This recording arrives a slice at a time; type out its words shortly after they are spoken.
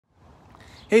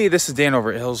Hey, this is Dan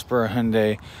over at Hillsboro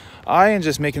Hyundai. I am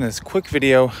just making this quick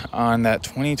video on that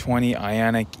 2020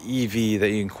 Ioniq EV that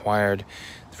you inquired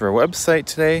through our website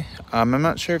today. I'm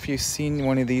not sure if you've seen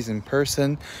one of these in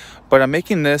person, but I'm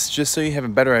making this just so you have a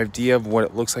better idea of what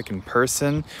it looks like in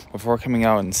person before coming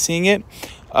out and seeing it.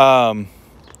 It's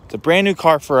a brand new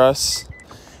car for us,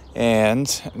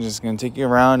 and I'm just going to take you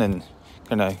around and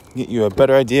kind of get you a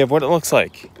better idea of what it looks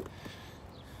like.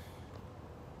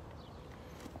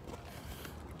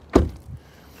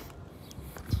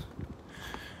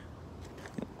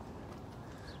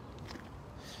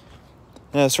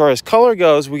 And as far as color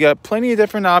goes, we got plenty of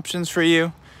different options for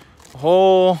you. A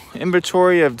whole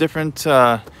inventory of different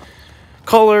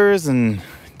colors and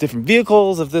different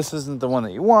vehicles if this isn't the one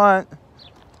that you want.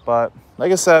 But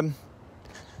like I said,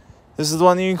 this is the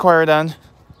one that you inquired on.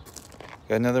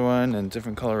 Got another one in a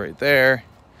different color right there.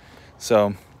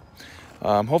 So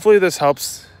hopefully this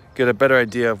helps get a better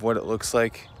idea of what it looks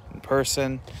like in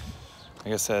person.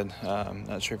 Like I said, I'm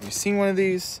not sure if you've seen one of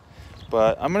these,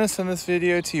 but I'm going to send this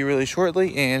video to you really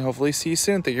shortly and hopefully see you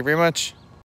soon. Thank you very much.